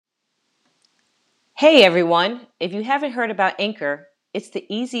Hey everyone, if you haven't heard about Anchor, it's the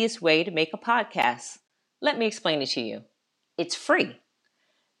easiest way to make a podcast. Let me explain it to you. It's free.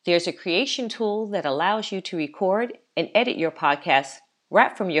 There's a creation tool that allows you to record and edit your podcast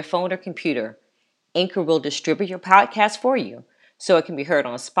right from your phone or computer. Anchor will distribute your podcast for you so it can be heard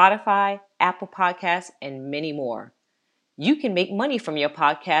on Spotify, Apple Podcasts, and many more. You can make money from your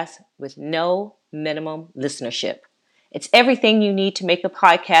podcast with no minimum listenership. It's everything you need to make a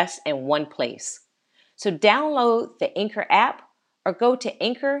podcast in one place. So download the Anchor app or go to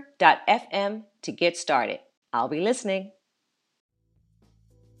anchor.fm to get started. I'll be listening.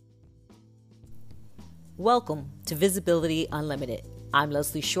 Welcome to Visibility Unlimited. I'm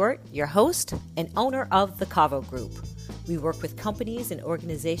Leslie Short, your host and owner of the Cavo Group. We work with companies and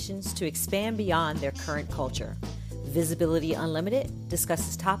organizations to expand beyond their current culture. Visibility Unlimited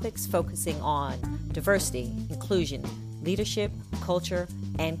discusses topics focusing on diversity, inclusion, leadership, culture,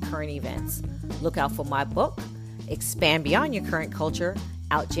 and current events. Look out for my book, Expand Beyond Your Current Culture,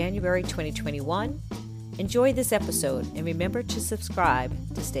 out January 2021. Enjoy this episode and remember to subscribe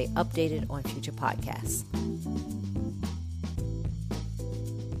to stay updated on future podcasts.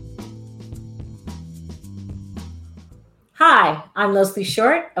 Hi, I'm Leslie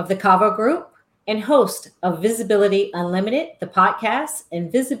Short of the Cavo Group and host of Visibility Unlimited, the podcast,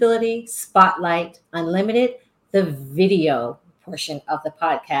 and Visibility Spotlight Unlimited, the video portion of the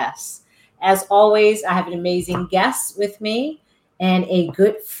podcast. As always, I have an amazing guest with me and a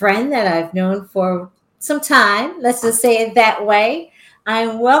good friend that I've known for some time. Let's just say it that way.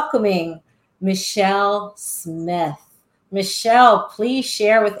 I'm welcoming Michelle Smith. Michelle, please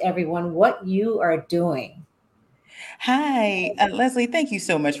share with everyone what you are doing. Hi, Leslie. Thank you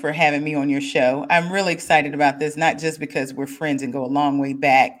so much for having me on your show. I'm really excited about this, not just because we're friends and go a long way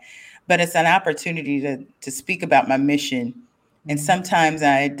back, but it's an opportunity to speak about my mission. And sometimes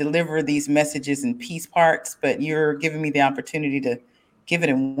I deliver these messages in piece parts, but you're giving me the opportunity to give it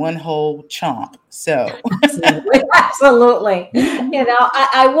in one whole chomp. So, Absolutely.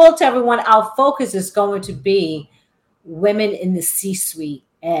 I will tell everyone our focus is going to be women in the C-suite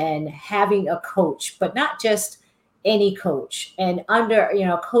and having a coach, but not just any coach, and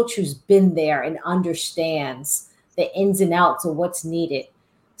a coach who's been there and understands the ins and outs of what's needed.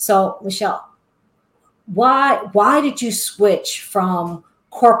 So, Michelle, why did you switch from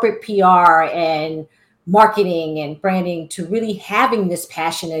corporate PR and marketing and branding to really having this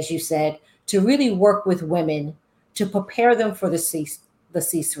passion, as you said, to really work with women to prepare them for the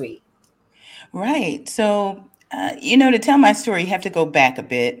C-suite? right. So, to tell my story, you have to go back a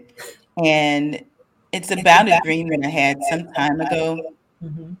bit. And it's about a dream that I had some time ago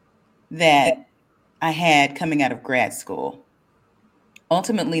Mhm. that I had coming out of grad school.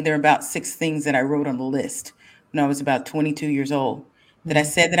 Ultimately, there are about 6 things that I wrote on the list when I was about 22 years old that I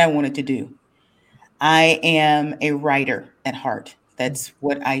said that I wanted to do. I am a writer at heart. That's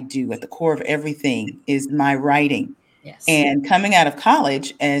what I do. At the core of everything is my writing. Yes. And coming out of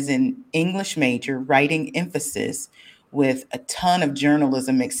college as an English major, writing emphasis with a ton of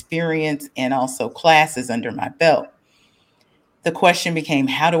journalism experience and also classes under my belt, the question became,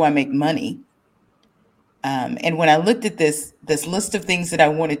 how do I make money? And when I looked at this list of things that I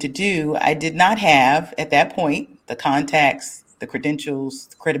wanted to do, I did not have at that point the contacts, the credentials,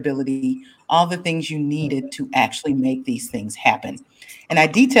 the credibility, all the things you needed to actually make these things happen. And I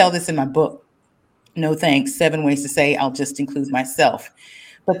detail this in my book, No Thanks, 7 Ways to Say I'll Just Include Myself.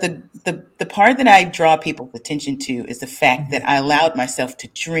 But the part that I draw people's attention to is the fact that I allowed myself to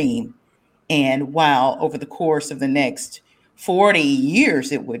dream. And while over the course of the next 40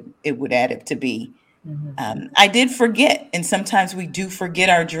 years it would add up to be, I did forget, and sometimes we do forget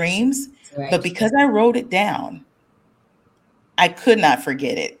our dreams, Right. but because I wrote it down, I could not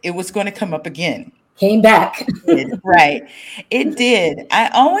forget it. It was going to come up again. Came back. Right. It did. I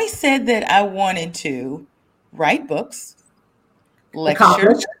always said that I wanted to write books, lecture.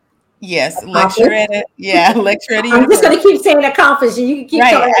 Accomplished. Yes, lecture at a lecture at a I'm just university. going to keep saying accomplished, and you can keep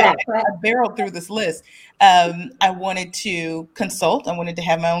Right. telling that. I barreled through this list. I wanted to consult. I wanted to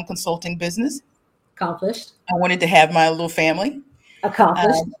have my own consulting business. Accomplished. I wanted to have my little family.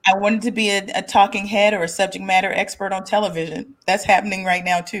 Accomplished. I wanted to be a talking head or a subject matter expert on television. That's happening right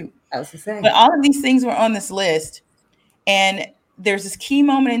now too. I was to say. But all of these things were on this list. And there's this key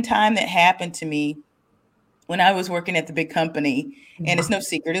moment in time that happened to me when I was working at the big company. And it's no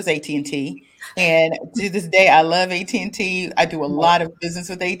secret, it was AT&T. And to this day, I love AT&T. I do a lot of business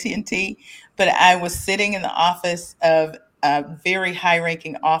with AT&T. But I was sitting in the office of a very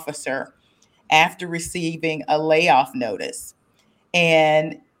high-ranking officer after receiving a layoff notice.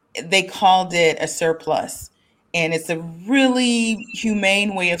 And they called it a surplus. And it's a really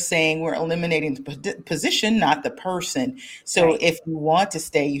humane way of saying we're eliminating the position, not the person. So Right. if you want to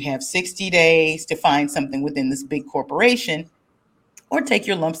stay, you have 60 days to find something within this big corporation, or take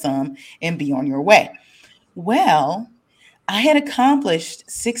your lump sum and be on your way. Well, I had accomplished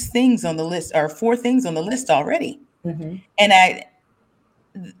 6 things on the list, or 4 things on the list already. Mm-hmm. And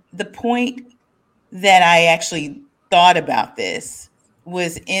the point that I actually thought about this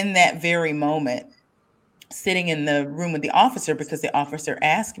was in that very moment, sitting in the room with the officer, because the officer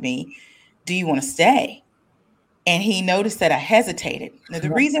asked me, "Do you want to stay?" And he noticed that I hesitated. Now,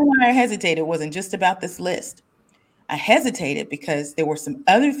 the reason why I hesitated wasn't just about this list. I hesitated because there were some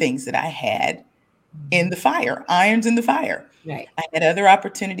other things that I had in the fire, irons in the fire. Right. I had other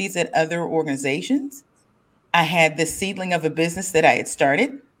opportunities at other organizations. I had this seedling of a business that I had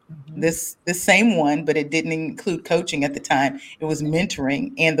started, this same one, but it didn't include coaching at the time. It was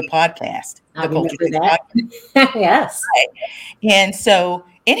mentoring and the podcast, I the Culture remember Things that. podcast. Yes. And so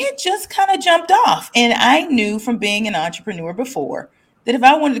it had just kind of jumped off. And I knew from being an entrepreneur before that if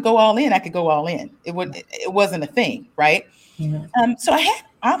I wanted to go all in, I could go all in. It wasn't a thing, right? Mm-hmm. So I had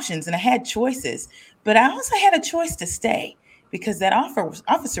options and I had choices, but I also had a choice to stay, because that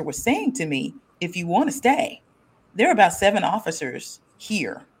officer was saying to me, if you want to stay, there are about 7 officers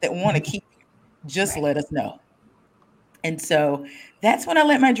here that want to keep you. Just let us know. And so that's when I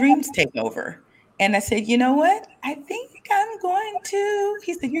let my dreams take over. And I said, you know what? I think I'm going to.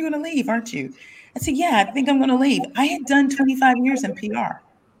 He said, you're going to leave, aren't you? I said, yeah, I think I'm going to leave. I had done 25 years in PR,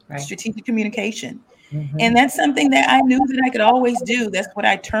 Right. strategic communication. Mm-hmm. And that's something that I knew that I could always do. That's what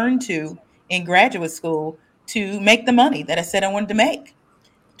I turned to in graduate school to make the money that I said I wanted to make.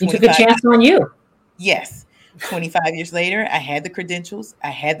 You took a chance on you. Yes. 25 years later, I had the credentials, I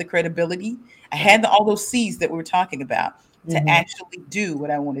had the credibility, I had all those C's that we were talking about to Mm-hmm. actually do what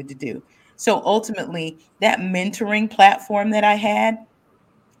I wanted to do. So ultimately, that mentoring platform that I had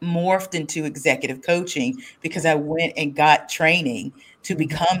morphed into executive coaching, because I went and got training to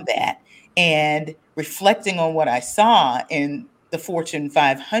become that. And reflecting on what I saw in the Fortune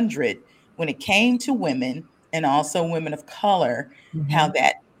 500 when it came to women and also women of color, how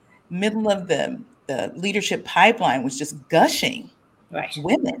that middle of the leadership pipeline was just gushing Right.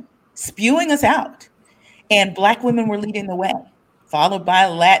 women, spewing us out. And Black women were leading the way, followed by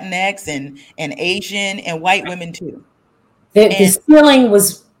Latinx and Asian and white women too. The And ceiling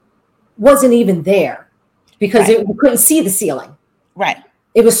wasn't even there, because Right. you couldn't see the ceiling. right,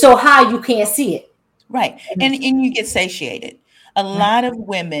 It was so high you can't see it. right. And you get satiated. A lot of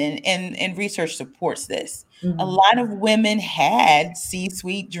women, and research supports this, a lot of women had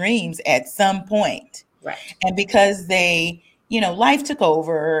C-suite dreams at some point. Right. And because they, life took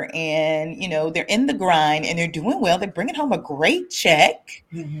over and, they're in the grind and they're doing well, they're bringing home a great check.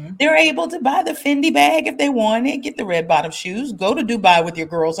 Mm-hmm. They're able to buy the Fendi bag if they want it, get the red bottom shoes, go to Dubai with your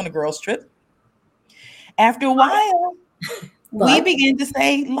girls on a girls trip. After a while, we begin to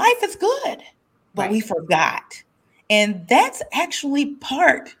say life is good, but we forgot. And that's actually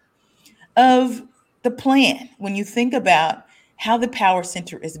part of the plan. When you think about how the power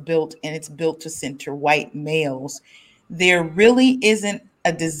center is built, and it's built to center white males, there really isn't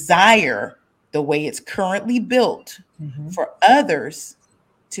a desire, the way it's currently built, for others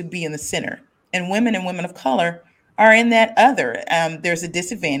to be in the center. And women of color are in that other. There's a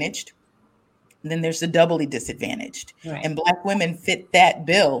disadvantaged, then there's the doubly disadvantaged. Right. And Black women fit that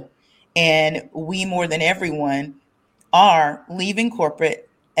bill. And we, more than everyone, are leaving corporate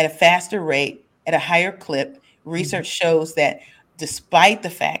at a faster rate, at a higher clip. Research shows that despite the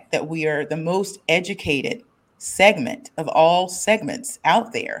fact that we are the most educated segment of all segments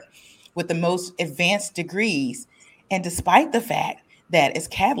out there, with the most advanced degrees, and despite the fact that, as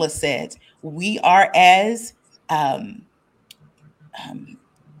Catalyst says, we are as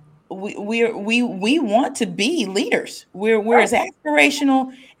we want to be leaders. We're as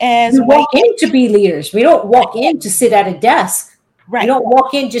aspirational as we walk in to be leaders. We don't walk in to sit at a desk. Right. We don't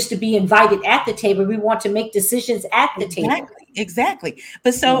walk in just to be invited at the table. We want to make decisions at the table. Exactly.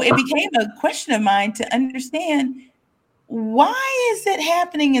 But so it became a question of mine to understand, why is it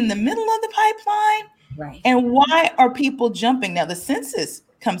happening in the middle of the pipeline? Right. And why are people jumping? Now, the census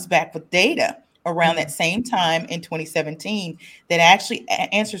comes back with data around that same time in 2017 that actually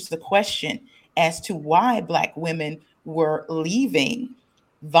answers the question as to why Black women were leaving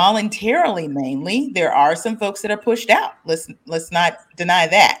voluntarily. Mainly, there are some folks that are pushed out. Let's not deny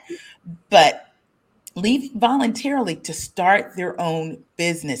that, but leave voluntarily to start their own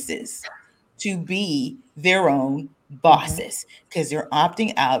businesses, to be their own bosses, because they're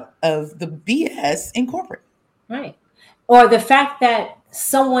opting out of the BS in corporate. Right. Or the fact that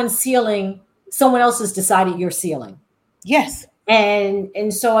someone's ceiling someone else has decided your ceiling. Yes.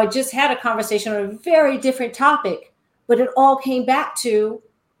 And so I just had a conversation on a very different topic, but it all came back to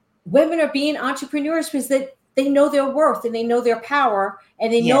women are being entrepreneurs because they know their worth and they know their power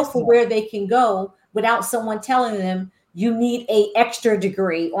and they know Yes. for where they can go without someone telling them you need a extra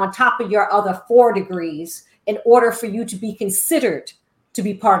degree on top of your other 4 degrees in order for you to be considered to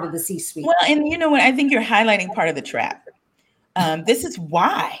be part of the C-suite. Well, and you know what? I think you're highlighting part of the trap. This is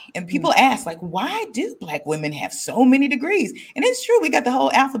why. And people ask, like, why do Black women have so many degrees? And it's true, we got the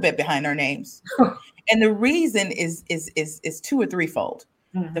whole alphabet behind our names. And the reason is 2 or 3-fold.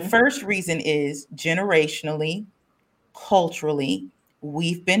 Mm-hmm. The first reason is generationally, culturally,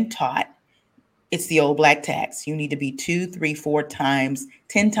 we've been taught it's the old Black tax. You need to be 2, 3, 4 times,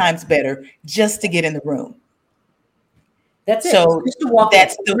 10 times better just to get in the room. That's it. So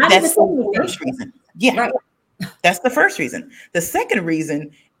that's the first reason. Yeah. Right. That's the first reason. The second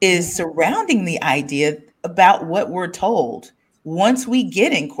reason is surrounding the idea about what we're told once we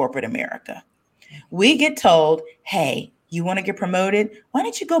get in corporate America. We get told, hey, you want to get promoted? Why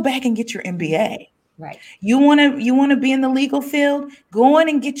don't you go back and get your MBA? Right. You want to be in the legal field? Go on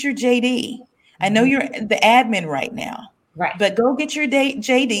and get your JD. I know you're the admin right now. Right. But go get your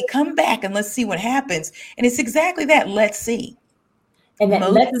JD, come back and let's see what happens. And it's exactly that. Let's see. And then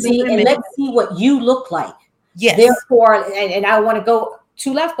let's see what you look like. Yes. Therefore, and I want to go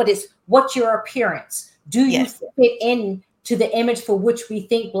to left, but it's what's your appearance? Do you fit in to the image for which we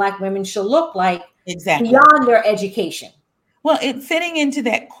think Black women should look like? Exactly. Beyond their education. Well, fitting into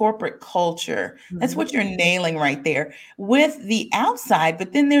that corporate culture, that's what you're nailing right there with the outside.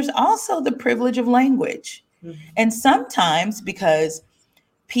 But then there's also the privilege of language. And sometimes because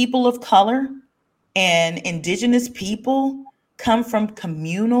people of color and indigenous people come from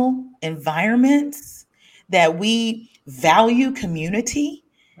communal environments that we value community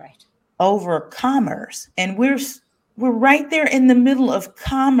over commerce. And we're right there in the middle of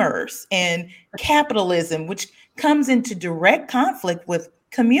commerce and capitalism, which comes into direct conflict with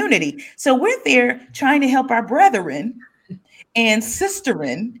community. So we're there trying to help our brethren and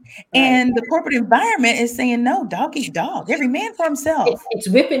sisterin, and the corporate environment is saying, no, dog eat dog, every man for himself. It's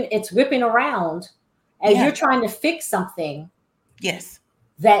whipping around, and you're trying to fix something. Yes.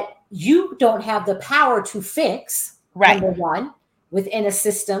 That you don't have the power to fix, number one, within a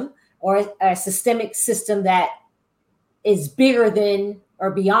system or a systemic system that is bigger than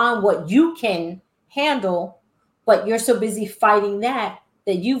or beyond what you can handle, but you're so busy fighting that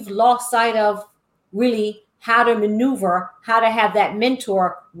you've lost sight of really how to maneuver, how to have that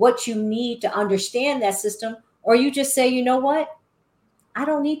mentor, what you need to understand that system, or you just say, you know what? I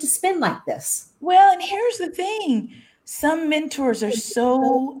don't need to spend like this. Well, and here's the thing. Some mentors are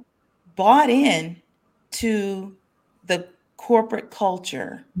so bought in to the corporate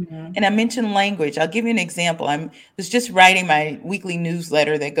culture. And I mentioned language. I'll give you an example. I was just writing my weekly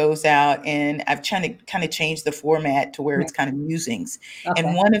newsletter that goes out, and I've tried to kind of change the format to where it's kind of musings.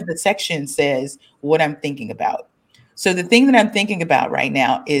 And one of the sections says what I'm thinking about. So the thing that I'm thinking about right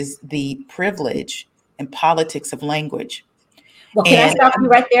now is the privilege and politics of language. Well, can I stop you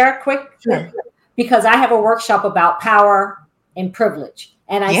right there quick? Sure. Because I have a workshop about power and privilege.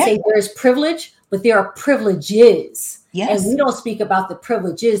 And I say there is privilege, but there are privileges. Yes. And we don't speak about the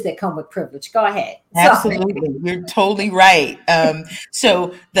privileges that come with privilege. Go ahead. Absolutely. You're totally right.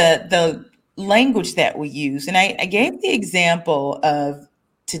 So the language that we use, and I gave the example of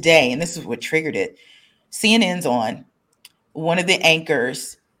today, and this is what triggered it. CNN's on. One of the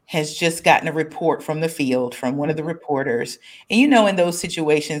anchors has just gotten a report from the field from one of the reporters. And you know, in those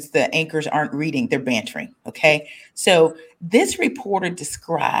situations, the anchors aren't reading, they're bantering. Okay. So this reporter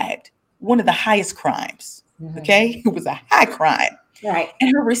described one of the highest crimes. Okay. It was a high crime. Right.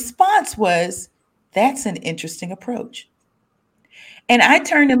 And her response was, that's an interesting approach. And I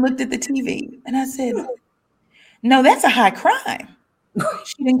turned and looked at the TV and I said, no, that's a high crime.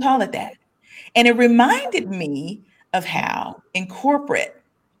 She didn't call it that. And it reminded me of how in corporate,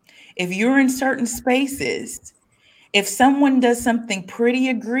 if you're in certain spaces, if someone does something pretty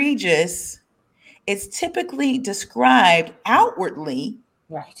egregious, it's typically described outwardly,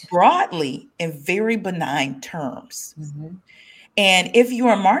 broadly, in very benign terms. And if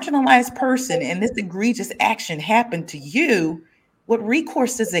you're a marginalized person and this egregious action happened to you, what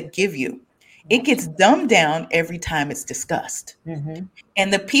recourse does it give you? It gets dumbed down every time it's discussed.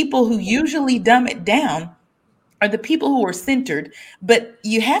 And the people who usually dumb it down are the people who are centered. But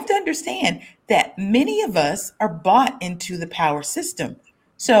you have to understand that many of us are bought into the power system.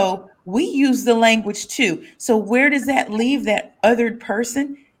 So we use the language too. So where does that leave that othered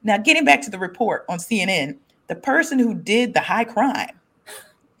person? Now, getting back to the report on CNN, the person who did the high crime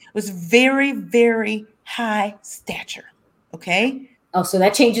was very, very high stature. Okay. Oh, so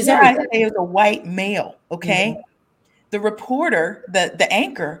that changes Yeah, everything. it was a white male. Okay. Mm-hmm. The reporter, the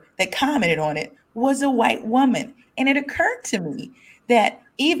anchor that commented on it was a white woman. And it occurred to me that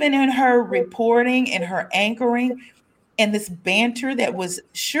even in her reporting and her anchoring and this banter that was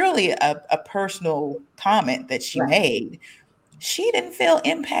surely a personal comment that she made, she didn't feel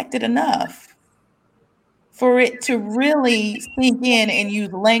impacted enough for it to really sink in and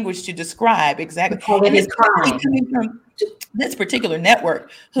use language to describe exactly. And this coming from this particular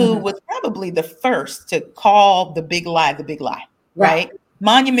network, who was probably the first to call the big lie, right?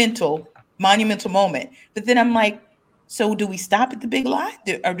 Monumental moment. But then I'm like, so do we stop at the big lie?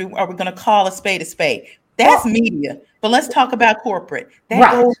 Are we going to call a spade a spade? That's media. But let's talk about corporate.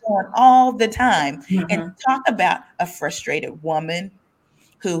 That goes on all the time. And talk about a frustrated woman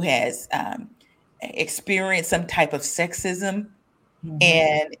who has experienced some type of sexism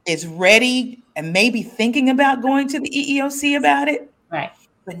and is ready and maybe thinking about going to the EEOC about it. Right.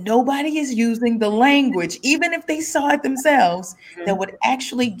 But nobody is using the language, even if they saw it themselves, that would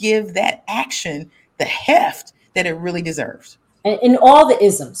actually give that action the heft that it really deserves. And all the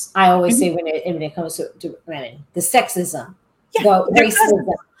isms, I always say when it comes to women, the sexism, the racism,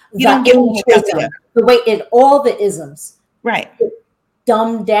 the elitism, the way in all the isms, right?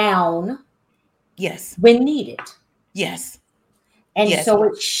 Dumb down, yes, when needed, yes, and so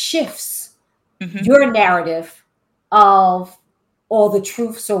it shifts your narrative of all the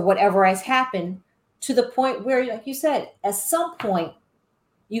truths or whatever has happened to the point where, like you said, at some point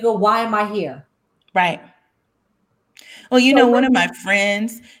you go, "Why am I here?" Right. Well, you know, one of my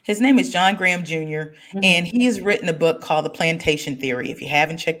friends, his name is John Graham Jr., and he has written a book called The Plantation Theory. If you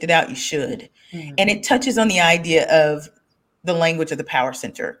haven't checked it out, you should. And it touches on the idea of the language of the power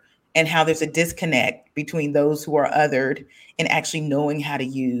center and how there's a disconnect between those who are othered and actually knowing how to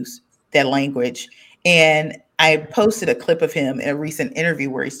use that language. And I posted a clip of him in a recent interview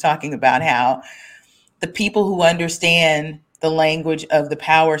where he's talking about how the people who understand the language of the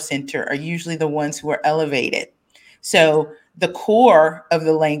power center are usually the ones who are elevated. So the core of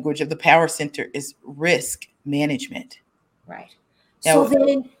the language of the power center is risk management. Right. So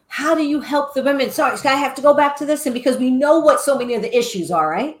then how do you help the women? Sorry, I have to go back to this, and because we know what so many of the issues are,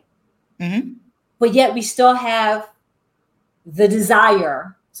 right? But yet we still have the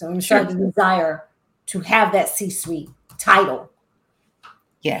desire. So I'm sure the desire to have that C-suite title.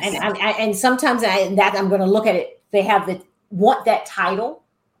 Yes. And sometimes I'm going to look at it. They want that title.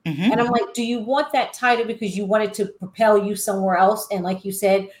 And I'm like, do you want that title because you want it to propel you somewhere else? And like you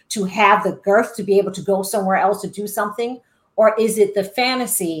said, to have the girth to be able to go somewhere else to do something? Or is it the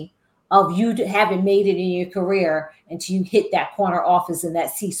fantasy of you having made it in your career until you hit that corner office and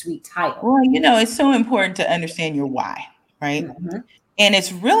that C-suite title? Well, you know, it's so important to understand your why, right? And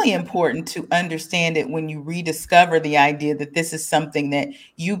it's really important to understand it when you rediscover the idea that this is something that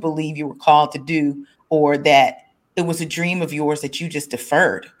you believe you were called to do, or that it was a dream of yours that you just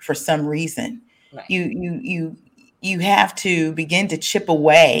deferred for some reason. Right. You have to begin to chip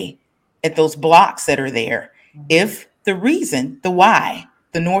away at those blocks that are there. If the reason, the why,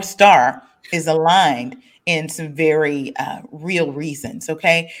 the North Star is aligned in some very real reasons.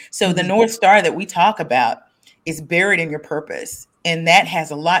 Okay. So the North Star that we talk about is buried in your purpose. And that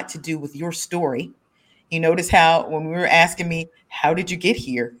has a lot to do with your story. You notice how when we were asking me, how did you get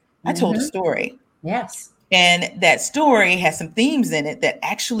here? I told a story. Yes. And that story has some themes in it that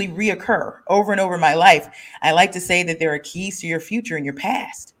actually reoccur over and over in my life. I like to say that there are keys to your future and your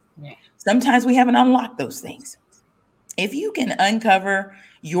past. Yeah. Sometimes we haven't unlocked those things. If you can uncover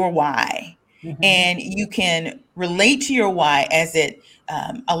your why and you can relate to your why as it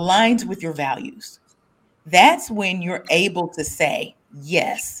aligns with your values, that's when you're able to say,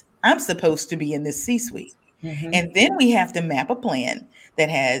 yes, I'm supposed to be in this C-suite. And then we have to map a plan that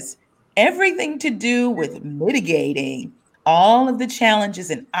has everything to do with mitigating all of the challenges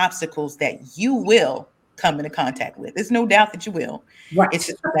and obstacles that you will come into contact with. There's no doubt that you will. Right. It's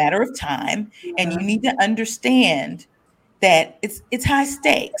just a matter of time. And you need to understand that it's high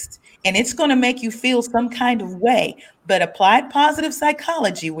stakes and it's going to make you feel some kind of way. But applied positive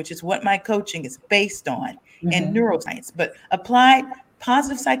psychology, which is what my coaching is based on, and neuroscience, but applied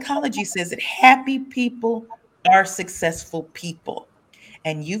positive psychology says that happy people are successful people.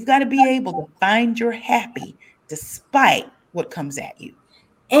 And you've got to be able to find your happy despite what comes at you.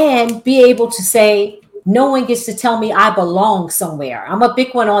 And be able to say, no one gets to tell me I belong somewhere. I'm a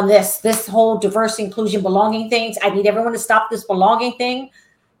big one on this whole diversity, inclusion, belonging things. I need everyone to stop this belonging thing.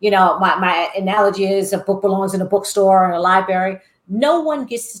 You know, my analogy is a book belongs in a bookstore or a library. No one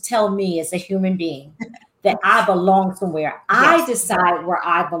gets to tell me as a human being that I belong somewhere. I decide where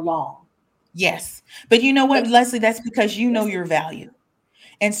I belong. Yes. But you know what, Leslie, that's because you know your value.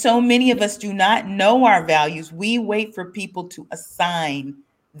 And so many of us do not know our values. We wait for people to assign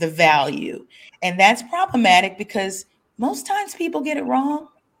the value. And that's problematic because most times people get it wrong.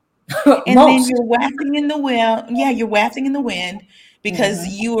 And then you're wafting in the wind. Yeah, you're wafting in the wind because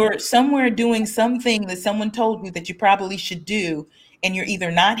you're somewhere doing something that someone told you that you probably should do. And you're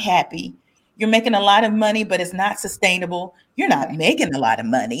either not happy, you're making a lot of money, but it's not sustainable. You're not making a lot of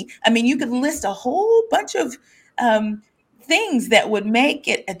money. I mean, you could list a whole bunch of things that would make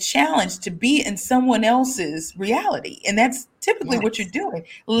it a challenge to be in someone else's reality. And that's typically what you're doing,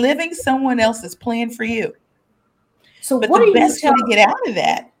 living someone else's plan for you. So but the best way to get out of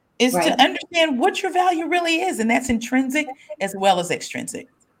that is to understand what your value really is. And that's intrinsic as well as extrinsic.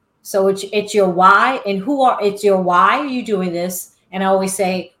 So it's your why, and it's your why are you doing this? And I always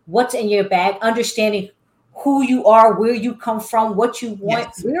say, what's in your bag, understanding who you are, where you come from, what you want,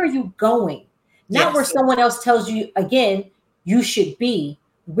 where are you going? Not where someone else tells you, again, you should be.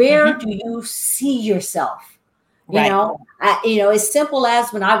 Where do you see yourself? You know, as simple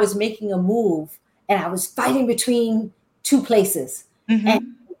as when I was making a move and I was fighting between two places.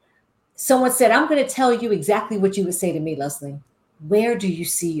 And someone said, I'm going to tell you exactly what you would say to me, Leslie. Where do you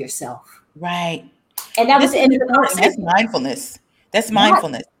see yourself? Right. And that was the end of the conversation. That's mindfulness. That's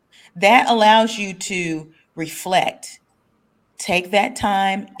mindfulness. That allows you to reflect, take that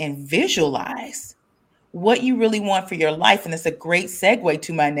time and visualize what you really want for your life. And it's a great segue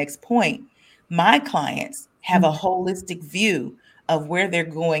to my next point. My clients have a holistic view of where they're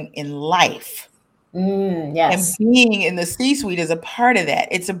going in life. And being in the C-suite is a part of that.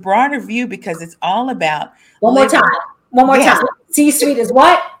 It's a broader view because it's all about One more time. C-suite is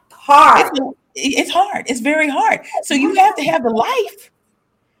what? Hard. It's hard. It's very hard. So you have to have the life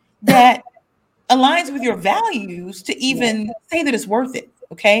that aligns with your values to even say that it's worth it.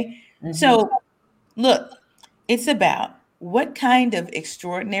 Okay. So look, it's about what kind of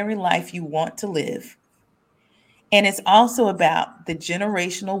extraordinary life you want to live. And it's also about the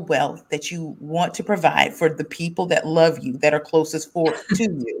generational wealth that you want to provide for the people that love you, that are closest to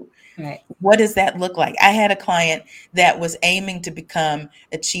you. Right. What does that look like? I had a client that was aiming to become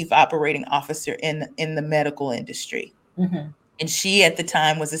a chief operating officer in the medical industry. And she at the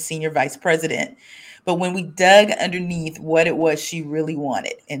time was a senior vice president. But when we dug underneath what it was she really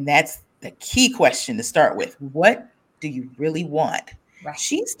wanted, and that's the key question to start with, what do you really want? Right.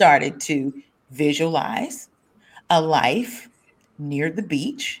 She started to visualize a life near the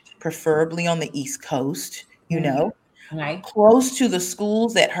beach, preferably on the East Coast, close to the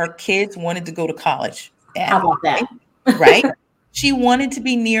schools that her kids wanted to go to college at. How about that? Right? She wanted to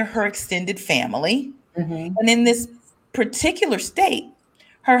be near her extended family. And in this particular state,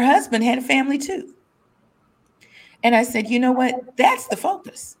 her husband had a family too. And I said, you know what? That's the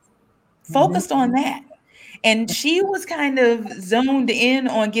focus. Focused on that. And she was kind of zoned in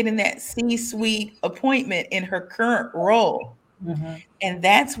on getting that C-suite appointment in her current role. And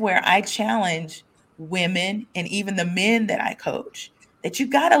that's where I challenge women and even the men that I coach, that you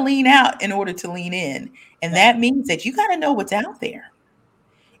got to lean out in order to lean in. And that means that you got to know what's out there.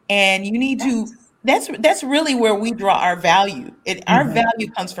 And you need to, that's really where we draw our value. Our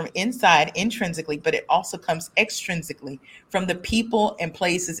value comes from inside intrinsically, but it also comes extrinsically from the people and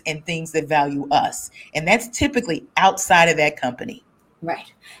places and things that value us. And that's typically outside of that company.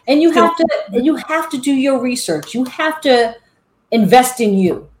 Right. And you have to do your research. You have to invest in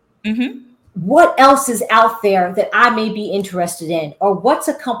you. What else is out there that I may be interested in? Or what's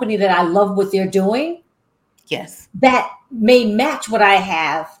a company that I love what they're doing? Yes. That may match what I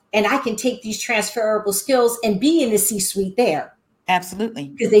have. And I can take these transferable skills and be in the C-suite there. Absolutely.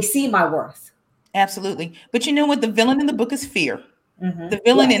 Because they see my worth. Absolutely. But you know what? The villain in the book is fear. The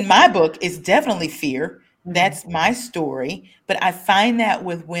villain in my book is definitely fear. That's my story. But I find that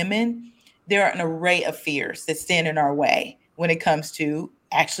with women, there are an array of fears that stand in our way when it comes to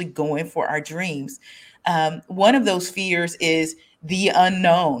actually going for our dreams. One of those fears is the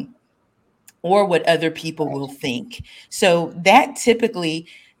unknown or what other people will think. So that typically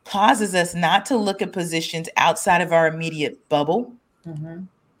causes us not to look at positions outside of our immediate bubble.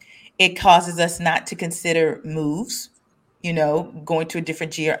 It causes us not to consider moves, going to a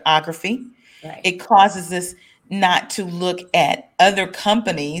different geography. It causes us not to look at other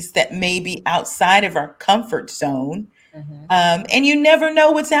companies that may be outside of our comfort zone. And you never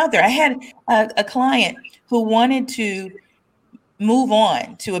know what's out there. I had a client who wanted to move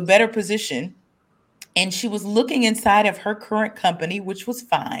on to a better position. And she was looking inside of her current company, which was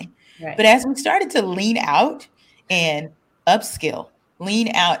fine. But as we started to lean out and upskill,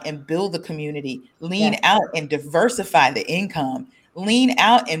 lean out and build the community, lean out and diversify the income, lean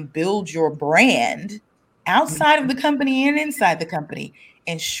out and build your brand outside of the company and inside the company.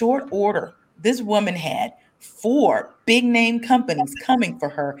 In short order, this woman had 4 big name companies coming for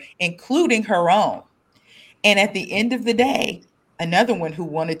her, including her own. And at the end of the day, another one who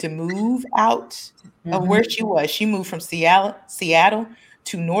wanted to move out of where she moved from Seattle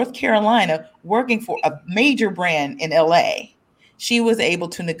to North Carolina, working for a major brand in LA. She was able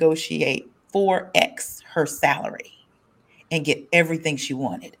to negotiate 4x her salary and get everything she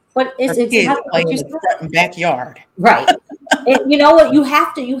wanted. But it's exactly what you said. Backyard. Right. And you know what? You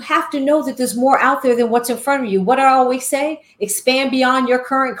have to know that there's more out there than what's in front of you. What I always say, expand beyond your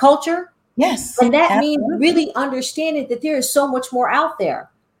current culture. Yes. And that means really understanding that there is so much more out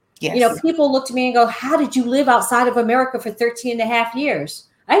there. Yes. You know, people look to me and go, how did you live outside of America for 13 and a half years?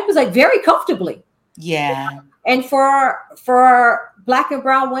 I was like, very comfortably. Yeah. And for Black and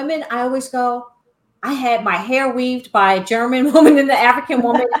brown women, I always go, I had my hair weaved by a German woman and an African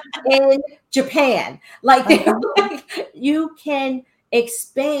woman in Japan. Like, you can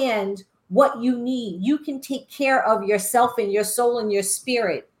expand what you need. You can take care of yourself and your soul and your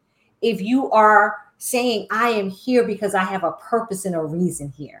spirit if you are saying, I am here because I have a purpose and a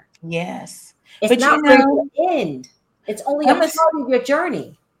reason here. Yes. It's not where you end. It's only a part of your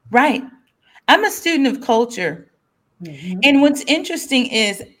journey. Right. I'm a student of culture. And what's interesting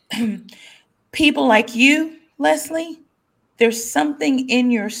is people like you, Leslie, there's something in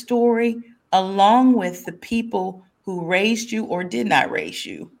your story along with the people who raised you or did not raise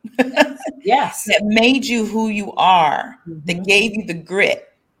you. Yes. That made you who you are, that gave you the grit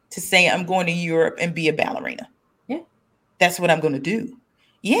to say, I'm going to Europe and be a ballerina. Yeah. That's what I'm going to do.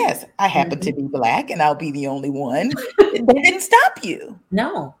 Yes, I happen to be Black and I'll be the only one. That didn't stop you.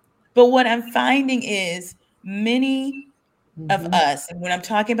 No. But what I'm finding is many of us, and when I'm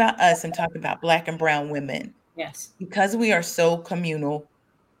talking about us, I'm talking about Black and brown women. Yes. Because we are so communal,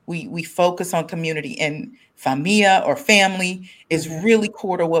 we focus on community, and familia or family is really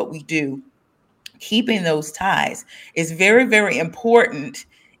core to what we do. Keeping those ties is very, very important.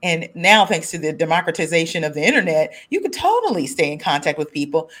 And now, thanks to the democratization of the internet, you can totally stay in contact with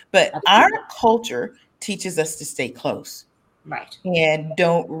people. But our culture teaches us to stay close. Right. And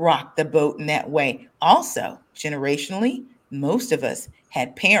don't rock the boat in that way. Also, generationally, most of us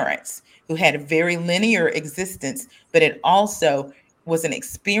had parents who had a very linear existence, but it also was an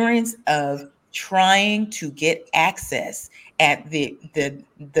experience of trying to get access at the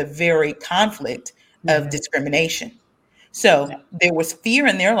very conflict of discrimination. So there was fear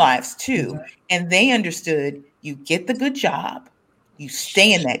in their lives too. And they understood, you get the good job, you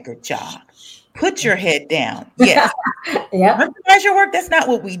stay in that good job, put your head down. Yes. Recognize your work. That's not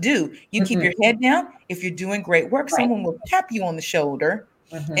what we do. You keep your head down. If you're doing great work, someone will tap you on the shoulder.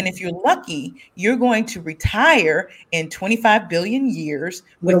 And if you're lucky, you're going to retire in 25 billion years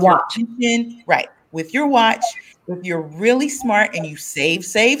with your pension, right? With your watch, if you're really smart and you save,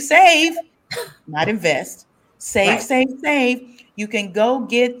 not invest, save, you can go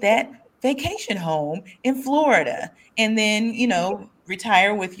get that vacation home in Florida and then,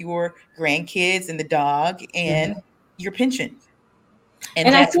 retire with your grandkids and the dog and your pension. And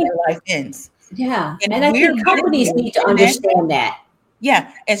that's where life ends. Yeah. And I think companies need to understand that.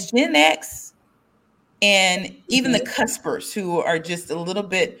 Yeah. As Gen X and even the cuspers who are just a little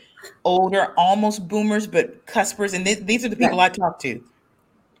bit older, almost boomers, but cuspers. And these are the people I talk to.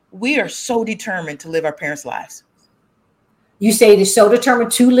 We are so determined to live our parents' lives. You say they're so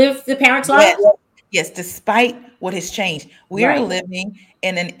determined to live the parents' lives? Yes, despite what has changed. We are living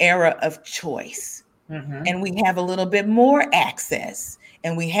in an era of choice. And we have a little bit more access.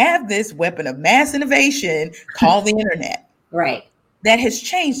 And we have this weapon of mass innovation called the internet. Right. That has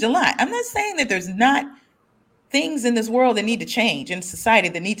changed a lot. I'm not saying that there's not things in this world that need to change, in society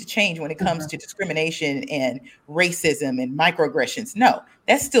that need to change when it comes to discrimination and racism and microaggressions. No,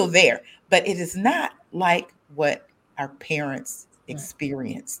 that's still there. But it is not like what our parents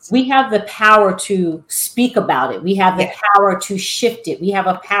experienced. We have the power to speak about it. We have the power to shift it. We have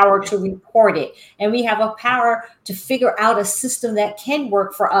a power to report it. And we have a power to figure out a system that can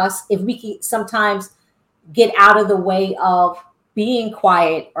work for us if we can sometimes get out of the way of being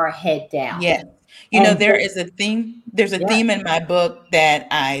quiet or head down. Yeah. There is a theme. There's a theme in my book that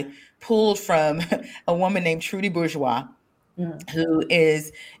I pulled from a woman named Trudy Bourgeois, who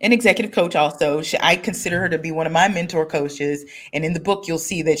is an executive coach also. I consider her to be one of my mentor coaches. And in the book, you'll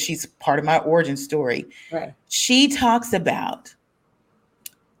see that she's part of my origin story. Right. She talks about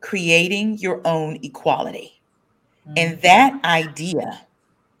creating your own equality. And that idea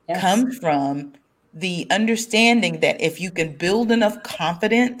comes from the understanding that if you can build enough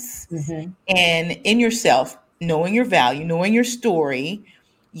confidence and in yourself, knowing your value, knowing your story,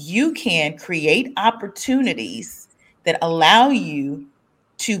 you can create opportunities that allow you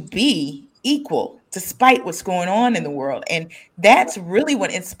to be equal despite what's going on in the world. And that's really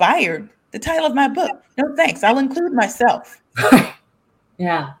what inspired the title of my book. No thanks, I'll include myself.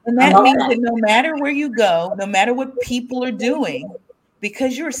 Yeah. And that means that no matter where you go, no matter what people are doing,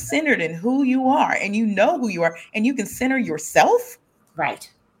 because you're centered in who you are and you know who you are and you can center yourself. Right.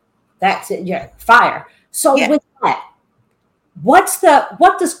 That's it. Yeah. Fire. So with that,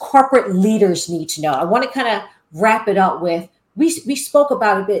 what does corporate leaders need to know? I want to kind of wrap it up with, we spoke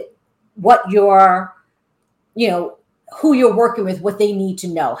about a bit what your, who you're working with, what they need to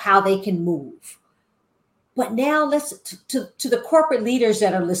know, how they can move. But now let's to the corporate leaders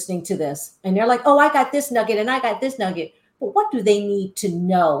that are listening to this and they're like, oh, I got this nugget and I got this nugget. But what do they need to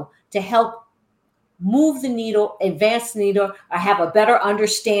know to help move the needle, advance the needle, or have a better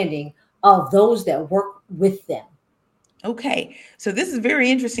understanding of those that work with them? Okay, so this is a very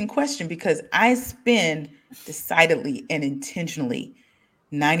interesting question because I spend decidedly and intentionally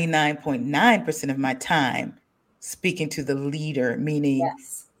 99.9% of my time speaking to the leader, meaning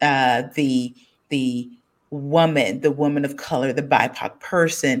the woman of color, the BIPOC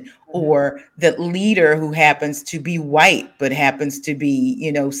person, or the leader who happens to be white, but happens to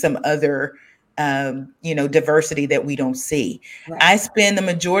be, some other, diversity that we don't see. Right. I spend the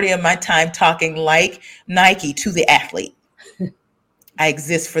majority of my time talking like Nike to the athlete. I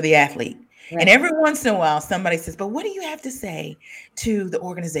exist for the athlete. Right. And every once in a while, somebody says, but what do you have to say to the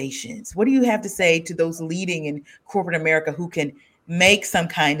organizations? What do you have to say to those leading in corporate America who can make some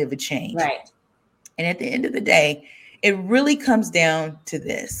kind of a change? Right. And at the end of the day, it really comes down to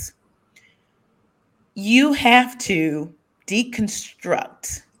this. You have to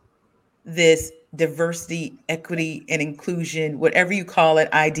deconstruct this diversity, equity, and inclusion, whatever you call it,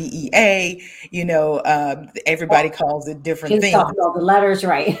 IDEA, everybody calls it different things. All the letters,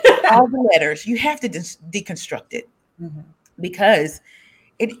 right? All the letters. You have to deconstruct it because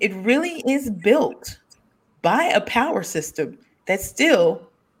it really is built by a power system that still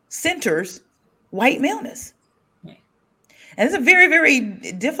centers white maleness. And it's a very, very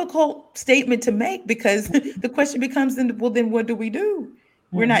difficult statement to make because the question becomes, well, then what do we do?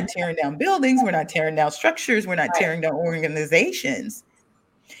 We're not tearing down buildings. We're not tearing down structures. We're not tearing down organizations.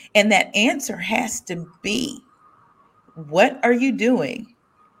 And that answer has to be, what are you doing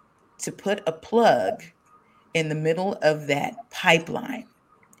to put a plug in the middle of that pipeline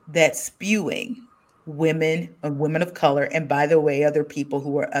that's spewing women and women of color, and by the way, other people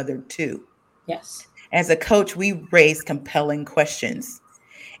who are othered too? Yes. As a coach, we raise compelling questions.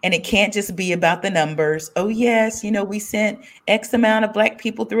 And it can't just be about the numbers. Oh, yes, we sent X amount of Black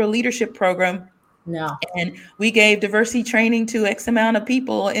people through a leadership program. No. And we gave diversity training to X amount of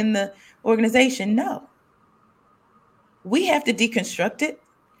people in the organization. No. We have to deconstruct it.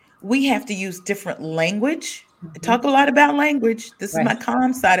 We have to use different language. I talk a lot about language. This is my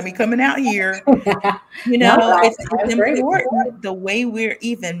calm side of me coming out here. It's important the way we're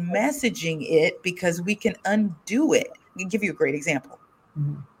even messaging it because we can undo it. I can give you a great example.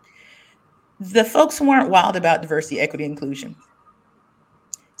 The folks who aren't wild about diversity, equity, inclusion,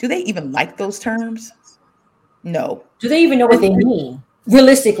 do they even like those terms? No. Do they even know what they mean?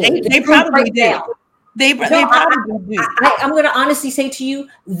 Realistically, they probably do. They probably do. I'm going to honestly say to you,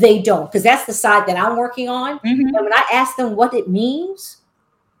 they don't, because that's the side that I'm working on. And when I ask them what it means,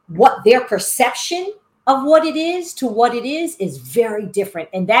 what their perception of what it is to what it is very different.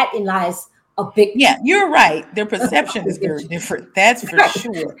 And that lies a big. Yeah, you're right. Their perception is very different. That's for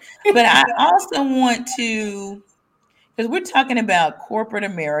sure. But I also want to, because we're talking about corporate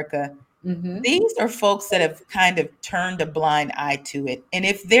America. These are folks that have kind of turned a blind eye to it. And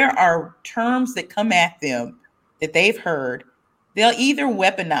if there are terms that come at them that they've heard, they'll either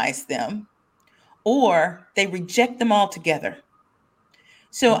weaponize them or they reject them altogether.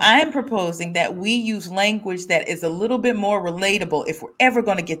 So I'm proposing that we use language that is a little bit more relatable if we're ever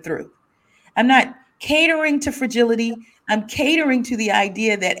going to get through. I'm not catering to fragility. I'm catering to the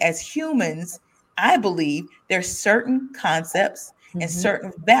idea that as humans, I believe there's certain concepts and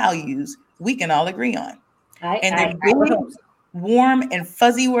certain values we can all agree on. And they're really warm and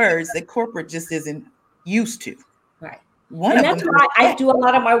fuzzy words that corporate just isn't used to. Right. And that's why I do a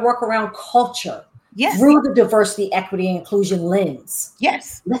lot of my work around culture. Yes. Through the diversity, equity, and inclusion lens.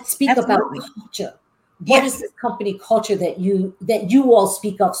 Yes. Let's speak about culture. What is this company culture that you all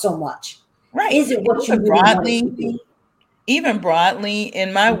speak of so much? Right. Is it what you really want it to be? even broadly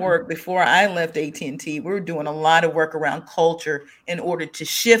in my work before I left AT&T, we were doing a lot of work around culture in order to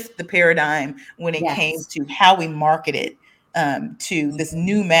shift the paradigm when it came to how we marketed to this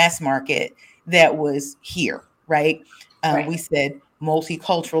new mass market that was here, right? We said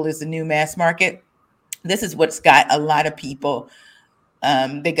multicultural is the new mass market. This is what's got a lot of people,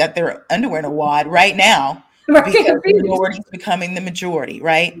 they got their underwear in a wad right now because minorities becoming the majority,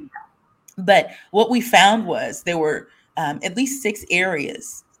 right? But what we found was there were at least 6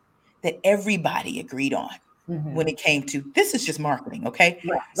 areas that everybody agreed on when it came to, this is just marketing, okay?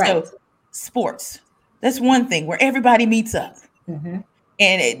 So sports, that's one thing where everybody meets up.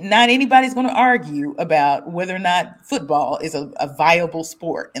 And not anybody's going to argue about whether or not football is a viable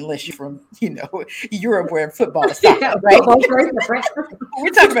sport, unless you're from, Europe where football is soccer, right? We're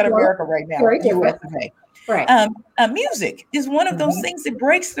talking about America right now. Music is one of those things that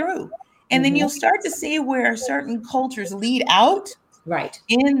breaks through. And then you'll start to see where certain cultures lead out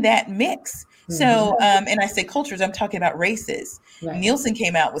in that mix. So, and I say cultures, I'm talking about races. Nielsen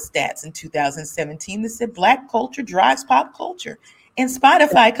came out with stats in 2017 that said Black culture drives pop culture. And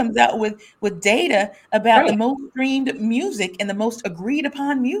Spotify comes out with data about the most streamed music and the most agreed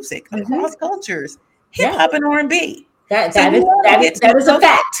upon music across cultures, hip hop and R&B. That is a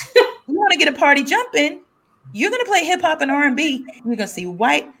fact. You want to get a party jumping, you're going to play hip hop and R&B. You're going to see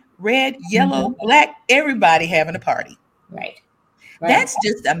white, red, yellow, black, everybody having a party. That's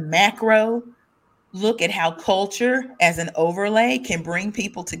just a macro look at how culture as an overlay can bring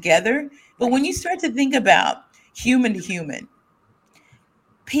people together. But when you start to think about human to human,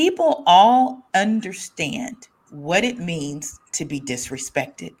 people all understand what it means to be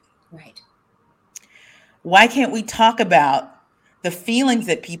disrespected. Why can't we talk about the feelings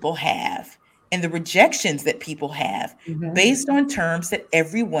that people have and the rejections that people have based on terms that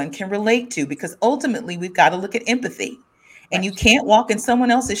everyone can relate to? Because ultimately, we've got to look at empathy. And you can't walk in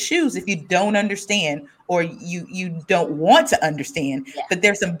someone else's shoes if you don't understand or you don't want to understand. But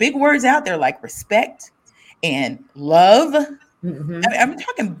there's some big words out there like respect and love. I'm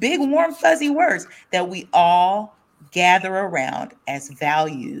talking big, warm, fuzzy words that we all gather around as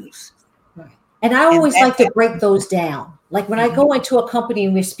values. And I always like to break those down. Like when I go into a company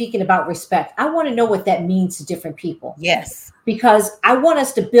and we're speaking about respect, I want to know what that means to different people. Yes. Because I want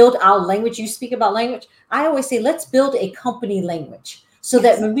us to build our language. You speak about language. I always say, let's build a company language so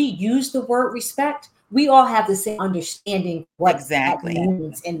that when we use the word respect, we all have the same understanding what that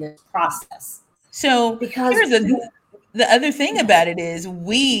means in this process. So because the other thing about it is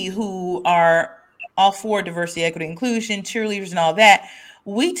we who are all for diversity, equity, inclusion, cheerleaders and all that,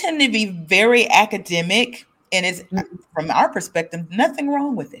 we tend to be very academic, and it's from our perspective, nothing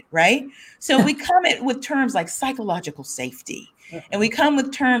wrong with it, right? So we come with terms like psychological safety, and we come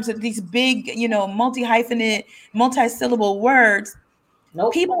with terms of these big, multi-hyphenate, multi-syllable words.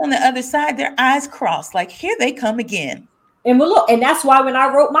 People on the other side, their eyes cross, like here they come again. And look, and that's why when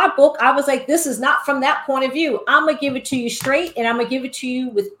I wrote my book, I was like, this is not from that point of view. I'm going to give it to you straight, and I'm going to give it to you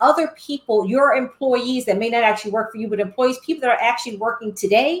with other people, your employees that may not actually work for you, but employees, people that are actually working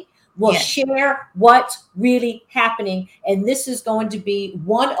today will share what's really happening. And this is going to be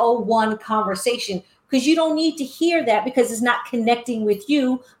 101 conversation, because you don't need to hear that because it's not connecting with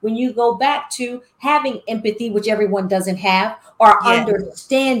you when you go back to having empathy, which everyone doesn't have, or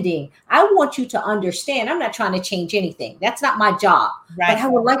understanding. I want you to understand. I'm not trying to change anything. That's not my job. But I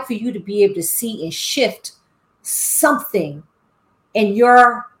would like for you to be able to see and shift something in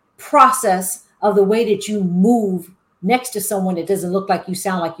your process of the way that you move next to someone that doesn't look like you,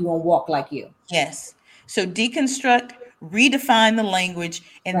 sound like you, and walk like you. Yes. So deconstruct, redefine the language,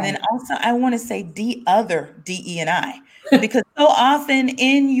 and then also I want to say de-other DE&I, because so often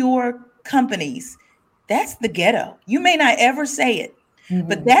in your companies, that's the ghetto. You may not ever say it,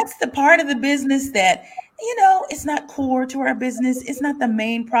 but that's the part of the business that, it's not core to our business. It's not the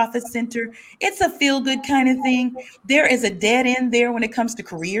main profit center. It's a feel-good kind of thing. There is a dead end there when it comes to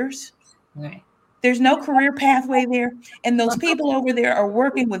careers. There's no career pathway there. And those people over there are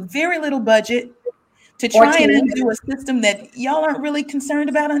working with very little budget to try and undo a system that y'all aren't really concerned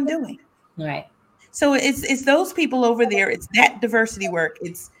about undoing. So it's those people over there. It's that diversity work.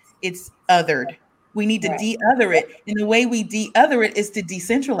 It's othered. We need to de-other it. And the way we de-other it is to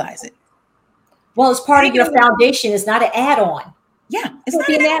decentralize it. Well, it's part of your foundation. It's not an add-on. Yeah, it's not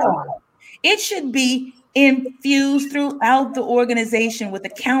an add-on. It should be infused throughout the organization with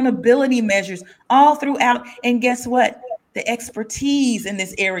accountability measures all throughout. And guess what? The expertise in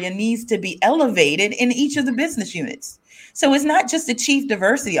this area needs to be elevated in each of the business units. So it's not just a chief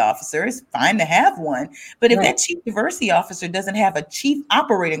diversity officer. It's fine to have one. But if that chief diversity officer doesn't have a chief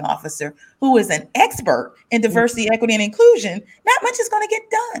operating officer who is an expert in diversity, equity, and inclusion, not much is going to get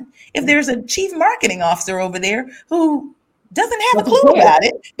done. If there's a chief marketing officer over there who doesn't have a clue about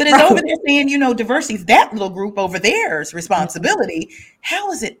it, but is over there saying, you know, diversity is that little group over there's responsibility,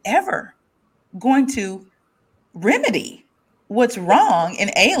 how is it ever going to remedy what's wrong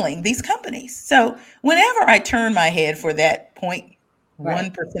and ailing these companies? So whenever I turn my head for that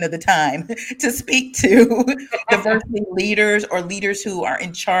 0.1% of the time to speak to diversity leaders or leaders who are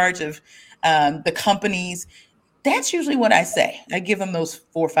in charge of the companies, that's usually what I say. I give them those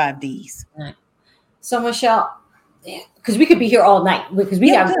 4 or 5 Ds. So Michelle, because we could be here all night, because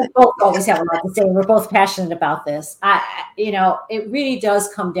we both always have a lot to say. We're both passionate about this. It really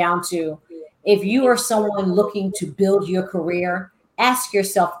does come down to, if you are someone looking to build your career, ask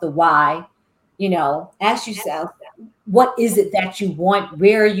yourself the why. Ask yourself, what is it that you want,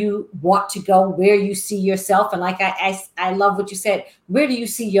 where you want to go, where you see yourself. And like I love what you said, where do you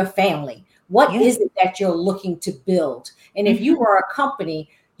see your family? What is it that you're looking to build? And if you are a company,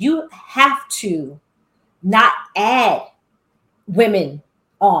 you have to not add women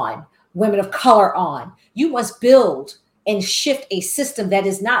of color on. You must build and shift a system that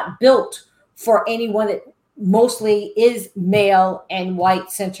is not built for anyone that mostly is male and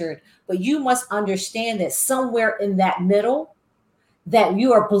white centered. But you must understand that somewhere in that middle, that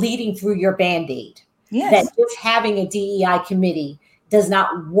you are bleeding through your Band-Aid. That just having a DEI committee does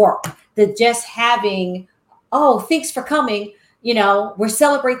not work. That just having, thanks for coming, we're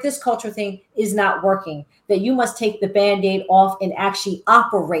celebrate this culture thing is not working. That you must take the Band-Aid off and actually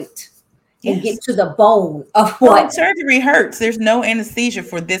operate and get to the bone of what. Surgery hurts. There's no anesthesia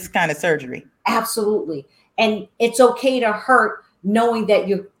for this kind of surgery. Absolutely. And it's okay to hurt knowing that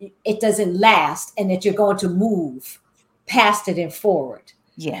it doesn't last and that you're going to move past it and forward.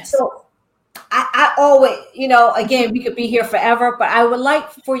 Yes. So I always, again, we could be here forever, but I would like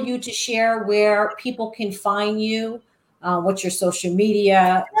for you to share where people can find you. What's your social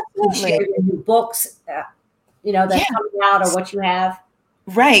media? Share your new books, that's coming out, or what you have.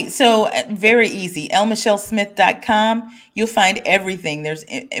 Right. So very easy. lmichellesmith.com. You'll find everything. There's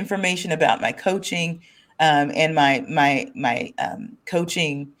information about my coaching and my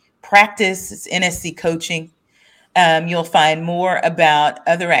coaching practice. It's NSC coaching. You'll find more about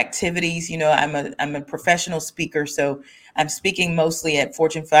other activities. I'm a professional speaker, so I'm speaking mostly at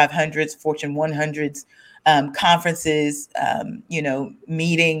Fortune 500s, Fortune 100s, conferences,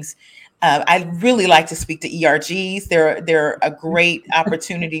 meetings. I really like to speak to ERGs. They're a great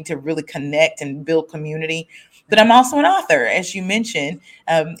opportunity to really connect and build community. But I'm also an author, as you mentioned,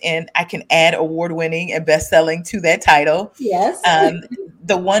 and I can add award-winning and best-selling to that title. Yes.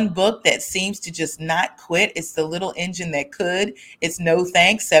 The one book that seems to just not quit, it's the little engine that could. It's No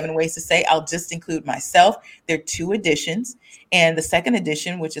Thanks, 7 Ways to Say I'll Just Include Myself. There are 2 editions. And the second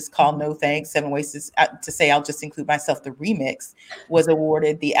edition, which is called No Thanks, 7 Ways to Say I'll Just Include Myself, the remix, was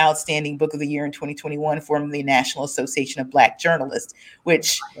awarded the Outstanding Book of the Year in 2021 from the National Association of Black Journalists,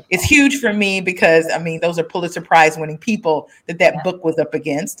 which is huge for me because, those are Pulitzer Prize winning people that book was up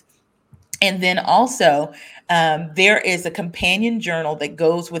against. And then also, there is a companion journal that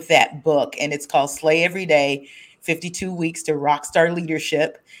goes with that book, and it's called Slay Every Day, 52 Weeks to Rockstar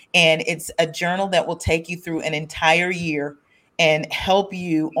Leadership. And it's a journal that will take you through an entire year and help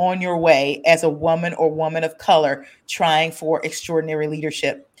you on your way as a woman or woman of color trying for extraordinary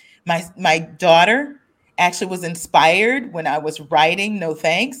leadership. My daughter actually was inspired when I was writing No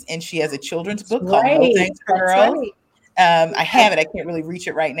Thanks, and she has a children's book called No Thanks for Girls. Right. I have it. I can't really reach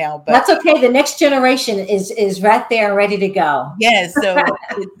it right now, but that's okay. The next generation is right there, ready to go. Yes. So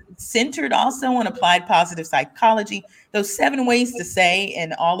it's centered also on applied positive psychology. Those 7 ways to say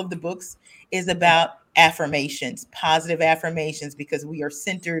in all of the books is about affirmations, positive affirmations, because we are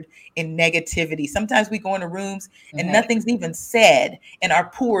centered in negativity. Sometimes we go into rooms and nothing's even said, and our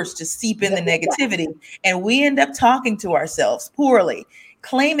pores just seep in the negativity, and we end up talking to ourselves poorly,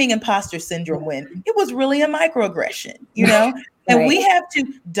 claiming imposter syndrome when it was really a microaggression, and we have to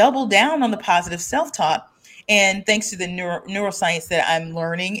double down on the positive self-talk. And thanks to the neuroscience that I'm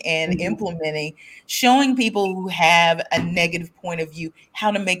learning and implementing, showing people who have a negative point of view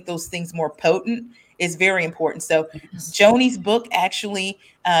how to make those things more potent is very important. So Joni's book actually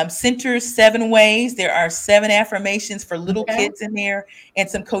centers 7 ways. There are 7 affirmations for little kids in there and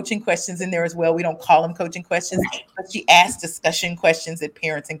some coaching questions in there as well. We don't call them coaching questions, but she asks discussion questions that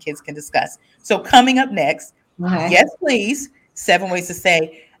parents and kids can discuss. So coming up next, yes, please, 7 ways to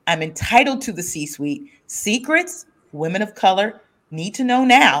say I'm entitled to the C-suite. Secrets women of color need to know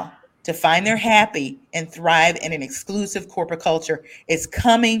now to find their happy and thrive in an exclusive corporate culture is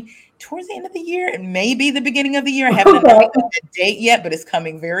coming towards the end of the year. It may be the beginning of the year. I haven't announced the date yet, but it's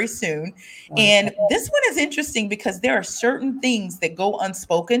coming very soon. And this one is interesting because there are certain things that go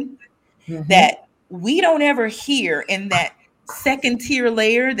unspoken that we don't ever hear in that second tier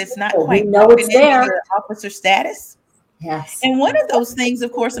layer that's not quite know it's there. Officer status. Yes. And one of those things,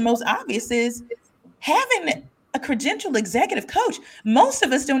 of course, the most obvious is having a credentialed executive coach. Most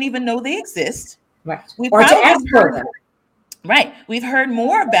of us don't even know they exist. Right. Or to ask for them. Right. We've heard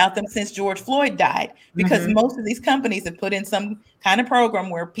more about them since George Floyd died, because most of these companies have put in some kind of program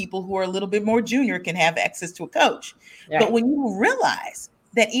where people who are a little bit more junior can have access to a coach. Right. But when you realize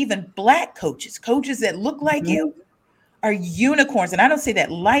that even Black coaches that look like you, are unicorns, and I don't say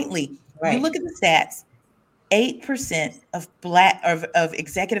that lightly. Right. You look at the stats, 8% of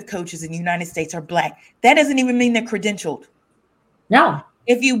executive coaches in the United States are Black. That doesn't even mean they're credentialed. No.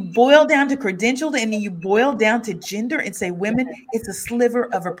 If you boil down to credentialed and then you boil down to gender and say women, it's a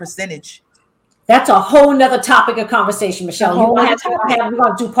sliver of a percentage. That's a whole nother topic of conversation, Michelle. We're going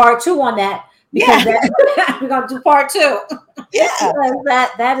to do part 2 on that. Because we're going to do part 2. Yeah.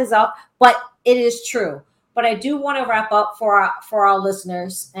 that is all. But it is true. But I do want to wrap up for our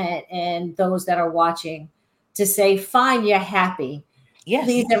listeners and those that are watching to say, find your happy. Yes.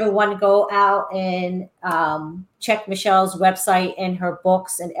 Please, everyone, go out and check Michelle's website and her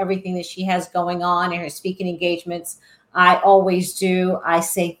books and everything that she has going on and her speaking engagements. I always do. I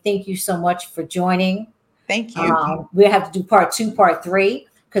say thank you so much for joining. Thank you. We have to do part 2, part 3,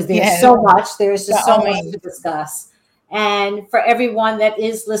 because there's so much. There's just so much to discuss. And for everyone that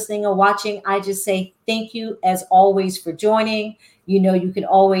is listening or watching, I just say thank you as always for joining. You know, you can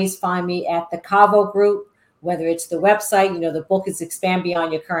always find me at the Cavo Group, whether it's the website, the book is Expand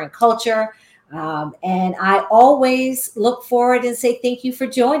Beyond Your Current Culture. And I always look forward and say thank you for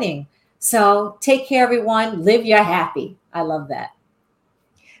joining. So take care, everyone. Live your happy. I love that.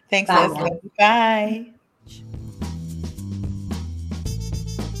 Thanks, Leslie. Bye.